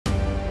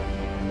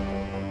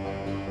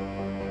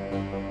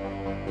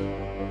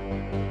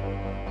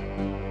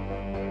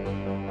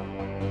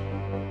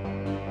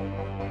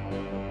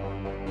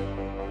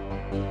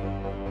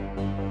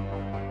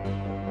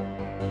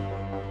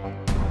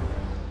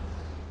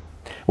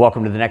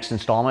Welcome to the next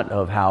installment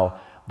of how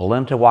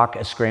Balintawak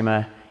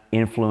Eskrima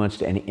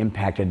influenced and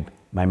impacted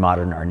my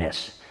modern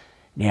Arnis.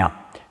 Now,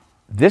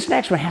 this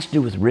next one has to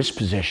do with wrist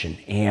position,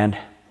 and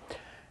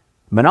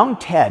Manong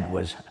Ted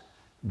was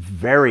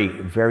very,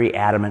 very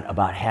adamant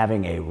about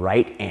having a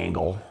right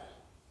angle,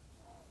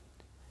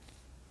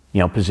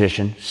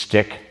 position,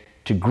 stick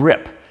to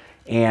grip.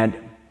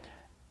 And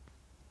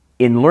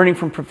in learning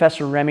from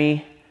Professor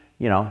Remy,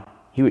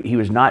 he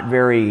was not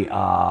very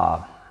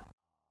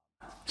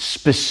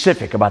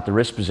specific about the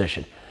wrist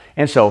position.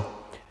 And so,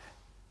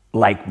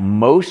 like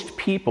most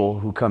people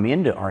who come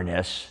into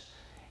Arnis,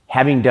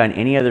 having done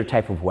any other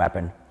type of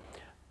weapon,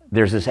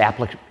 there's this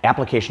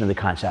application of the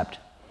concept.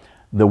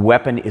 The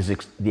weapon is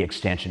the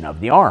extension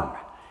of the arm.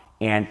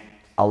 And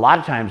a lot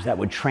of times that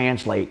would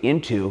translate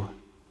into,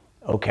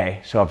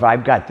 okay, so if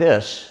I've got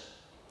this,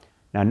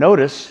 now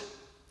notice,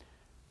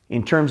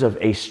 in terms of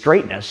a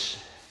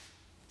straightness,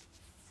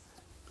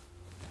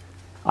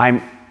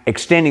 I'm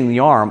extending the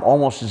arm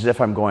almost as if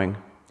I'm going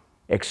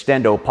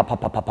extendo, pop, pop,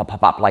 pop, pop, pop, pop,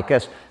 pop, like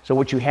this. So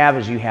what you have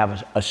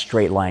is a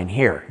straight line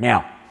here.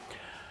 Now,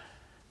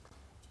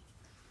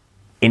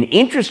 an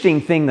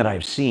interesting thing that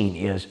I've seen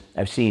is,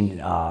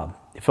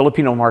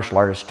 Filipino martial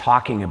artists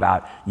talking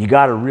about, you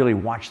got to really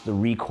watch the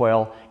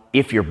recoil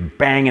if you're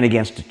banging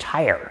against a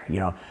tire,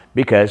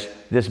 because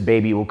this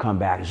baby will come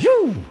back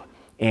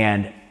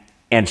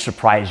and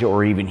surprise you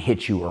or even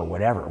hit you or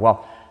whatever.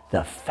 Well,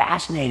 the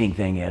fascinating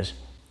thing is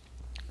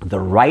the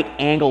right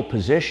angle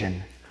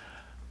position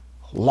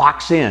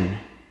locks in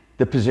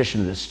the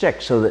position of the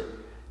stick so that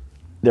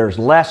there's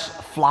less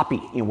floppy,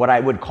 what I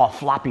would call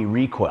floppy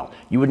recoil.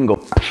 You wouldn't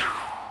go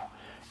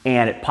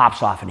and it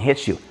pops off and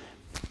hits you.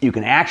 You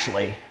can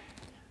actually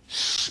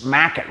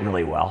smack it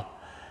really well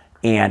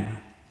and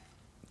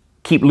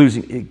keep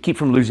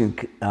from losing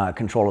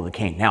control of the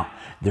cane. Now,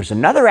 there's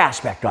another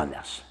aspect on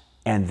this,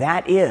 and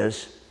that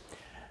is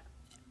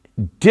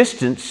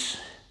distance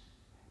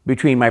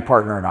between my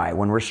partner and I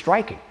when we're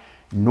striking.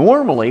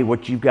 Normally,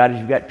 what you've got is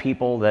you've got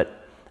people that,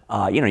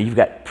 you've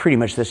got pretty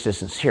much this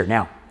distance here.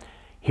 Now,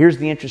 here's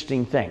the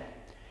interesting thing.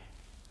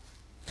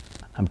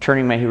 I'm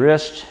turning my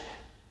wrist.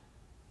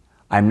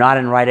 I'm not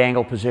in right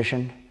angle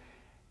position.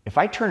 If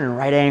I turn in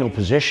right angle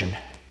position,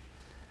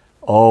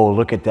 oh,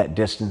 look at that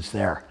distance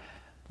there.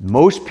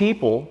 Most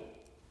people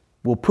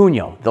will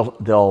puño.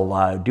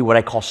 They'll do what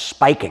I call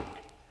spiking.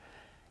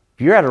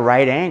 If you're at a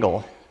right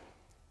angle,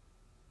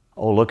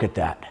 oh, look at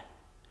that.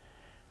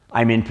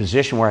 I'm in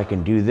position where I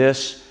can do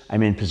this.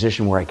 I'm in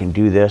position where I can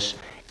do this.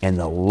 And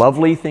the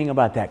lovely thing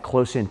about that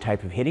close-in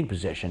type of hitting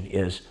position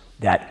is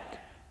that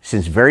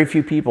since very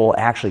few people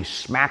actually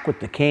smack with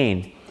the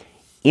cane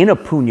in a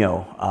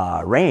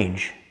puño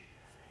range,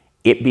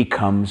 it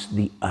becomes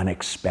the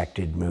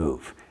unexpected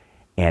move.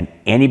 And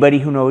anybody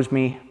who knows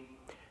me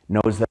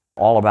knows that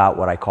I'm all about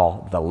what I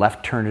call the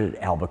left turn at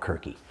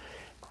Albuquerque.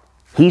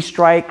 He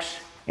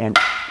strikes, and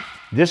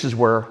this is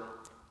where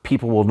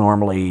people will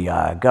normally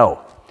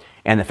go.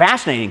 And the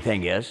fascinating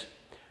thing is,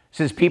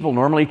 since people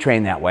normally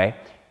train that way,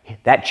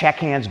 that check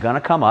hand's gonna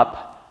come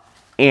up,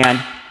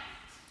 and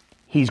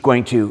he's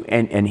going to,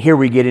 and here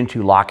we get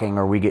into locking,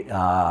 or we get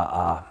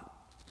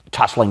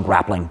tussling,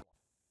 grappling.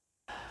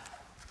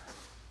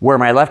 Where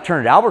my left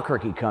turn at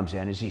Albuquerque comes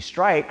in is he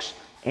strikes,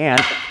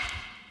 and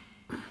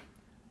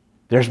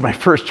there's my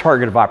first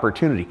target of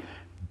opportunity.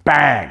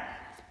 Bang!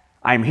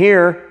 I'm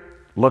here,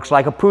 looks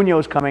like a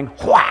puño's coming,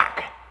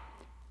 whack,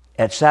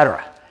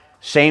 etc.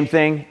 Same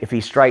thing if he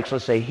strikes,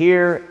 let's say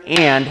here,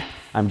 and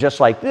I'm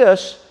just like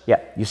this. Yeah,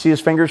 you see his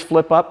fingers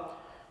flip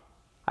up?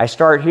 I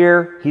start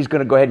here, he's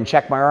gonna go ahead and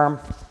check my arm,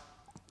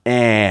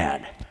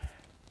 and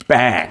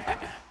bang!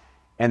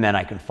 And then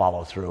I can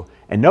follow through.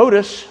 And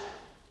notice,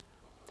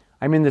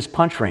 I'm in this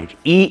punch range.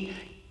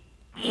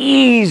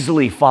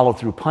 Easily follow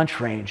through punch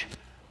range.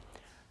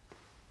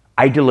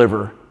 I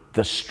deliver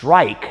the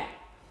strike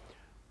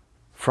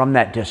from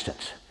that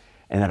distance.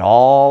 And that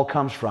all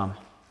comes from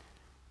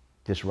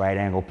this right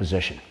angle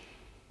position.